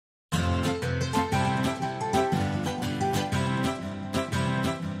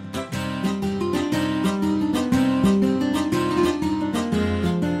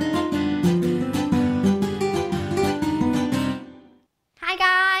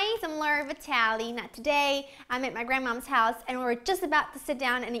Hi, I'm Laura Vitale. Not today. I'm at my grandmom's house and we're just about to sit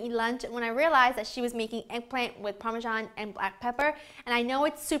down and eat lunch when I realized that she was making eggplant with Parmesan and black pepper. And I know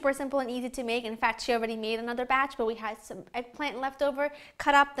it's super simple and easy to make. In fact, she already made another batch, but we had some eggplant left over,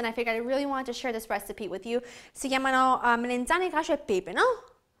 cut up, and I figured I really wanted to share this recipe with you. Si chiamano melanzane, cacio e pepe, no?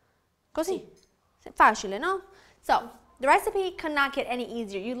 Così? Facile, no? So, the recipe could not get any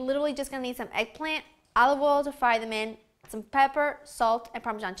easier. You're literally just gonna need some eggplant, olive oil to fry them in, some pepper, salt, and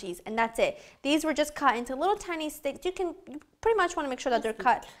Parmesan cheese, and that's it. These were just cut into little tiny sticks. You pretty much want to make sure that they're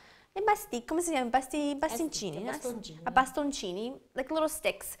cut. Come si chiama? Bastoncini. A bastoncini, like little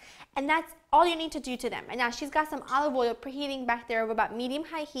sticks. And that's all you need to do to them. And now she's got some olive oil preheating back there over about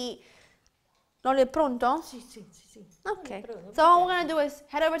medium-high heat. L'olio è pronto? Sì, sì, sì, sì. Okay. So all we're going to do is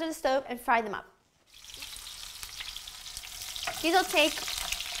head over to the stove and fry them up. These will take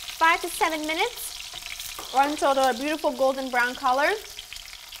 5 to 7 minutes. Or until they're a beautiful golden brown color,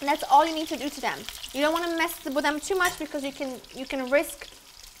 and that's all you need to do to them. You don't want to mess with them too much because you can risk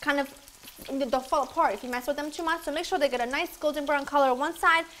kind of they'll fall apart if you mess with them too much. So make sure they get a nice golden brown color on one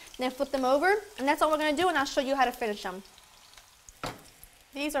side, and then flip them over, and that's all we're going to do, and I'll show you how to finish them.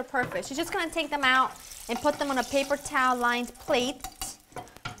 These are perfect. She's just going to take them out and put them on a paper towel lined plate.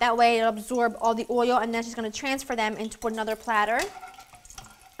 That way it'll absorb all the oil, and then she's going to transfer them into another platter.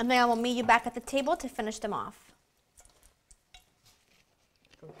 And then I will meet you back at the table to finish them off.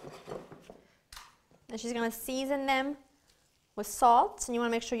 And she's going to season them with salt. And you want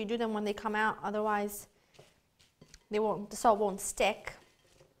to make sure you do them when they come out, otherwise the salt won't stick.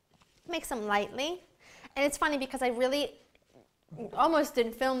 Mix them lightly. And it's funny because I really almost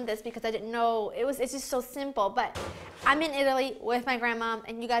didn't film this because I didn't know, it's just so simple. But I'm in Italy with my grandma,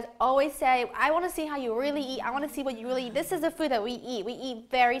 and you guys always say, I want to see how you really eat. I want to see what you really eat. This is the food that we eat. We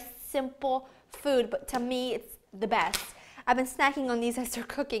eat very simple food, but to me, it's the best. I've been snacking on these as they're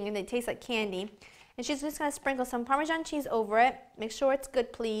cooking, and they taste like candy. And she's just going to sprinkle some Parmesan cheese over it. Make sure it's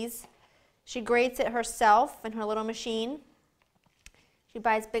good, please. She grates it herself in her little machine. She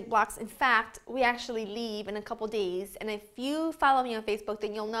buys big blocks. In fact, we actually leave in a couple days, and if you follow me on Facebook,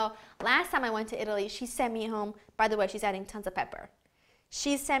 then you'll know last time I went to Italy, she sent me home. By the way, she's adding tons of pepper.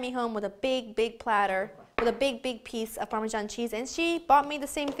 She sent me home with a big platter with a big piece of Parmesan cheese, and she bought me the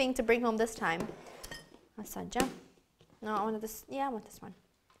same thing to bring home this time. Assaggia. No, I wanted this. Yeah, I want this one.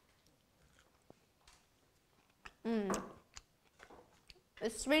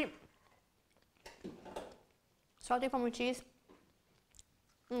 It's sweet, salty Parmesan cheese.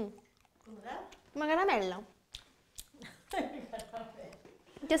 Come caramello.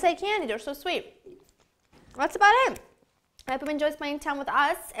 Just like candy, they're so sweet. That's about it. I hope you enjoyed spending time with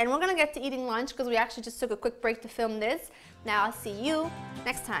us, and we're gonna get to eating lunch because we actually just took a quick break to film this. Now I'll see you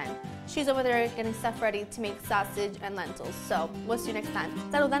next time. She's over there getting stuff ready to make sausage and lentils. So we'll see you next time.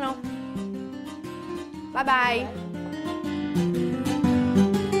 Salutano. Bye bye.